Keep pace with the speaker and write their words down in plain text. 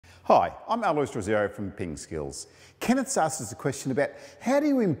Hi, I'm Alois Rosario from PingSkills. Kenneth's asked us a question about how do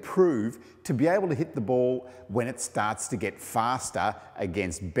you improve to be able to hit the ball when it starts to get faster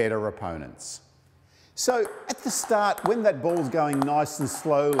against better opponents. So at the start, when that ball's going nice and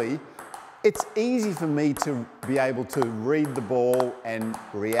slowly, it's easy for me to be able to read the ball and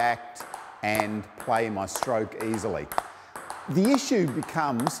react and play my stroke easily. The issue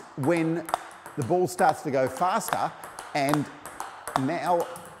becomes when the ball starts to go faster, and now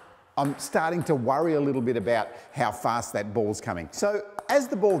I'm starting to worry a little bit about how fast that ball's coming. So as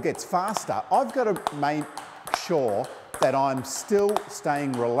the ball gets faster, I've got to make sure that I'm still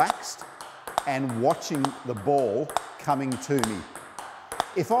staying relaxed and watching the ball coming to me.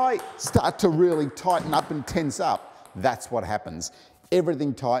 If I start to really tighten up and tense up, that's what happens.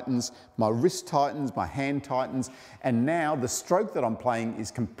 Everything tightens, my wrist tightens, my hand tightens, and now the stroke that I'm playing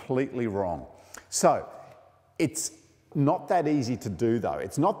is completely wrong. So it's not that easy to do though.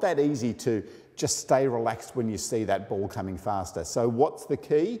 It's not that easy to just stay relaxed when you see that ball coming faster. So what's the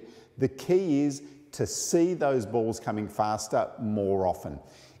key? The key is to see those balls coming faster more often.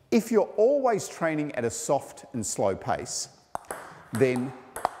 If you're always training at a soft and slow pace, then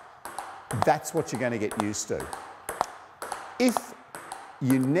that's what you're going to get used to. If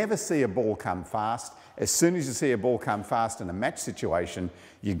you never see a ball come fast, as soon as you see a ball come fast in a match situation,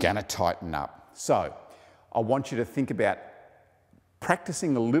 you're going to tighten up. So I want you to think about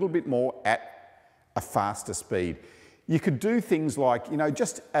practicing a little bit more at a faster speed. You could do things like,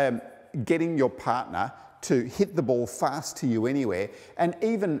 just getting your partner to hit the ball fast to you anywhere, and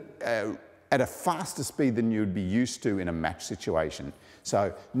even at a faster speed than you'd be used to in a match situation.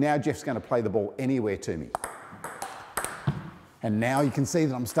 So now Jeff's going to play the ball anywhere to me. And now you can see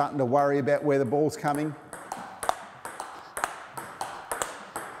that I'm starting to worry about where the ball's coming.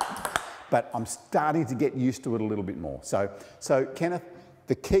 But I'm starting to get used to it a little bit more. So Kenneth,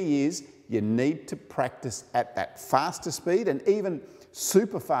 the key is you need to practice at that faster speed and even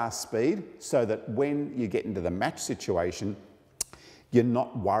super fast speed so that when you get into the match situation, you're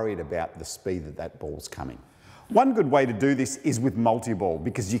not worried about the speed that that ball's coming. One good way to do this is with multi-ball,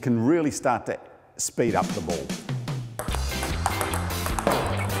 because you can really start to speed up the ball.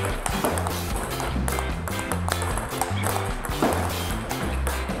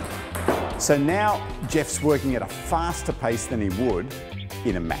 So now Jeff's working at a faster pace than he would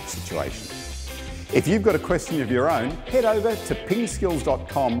in a match situation. If you've got a question of your own, head over to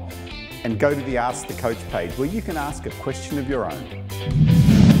pingskills.com and go to the Ask the Coach page where you can ask a question of your own.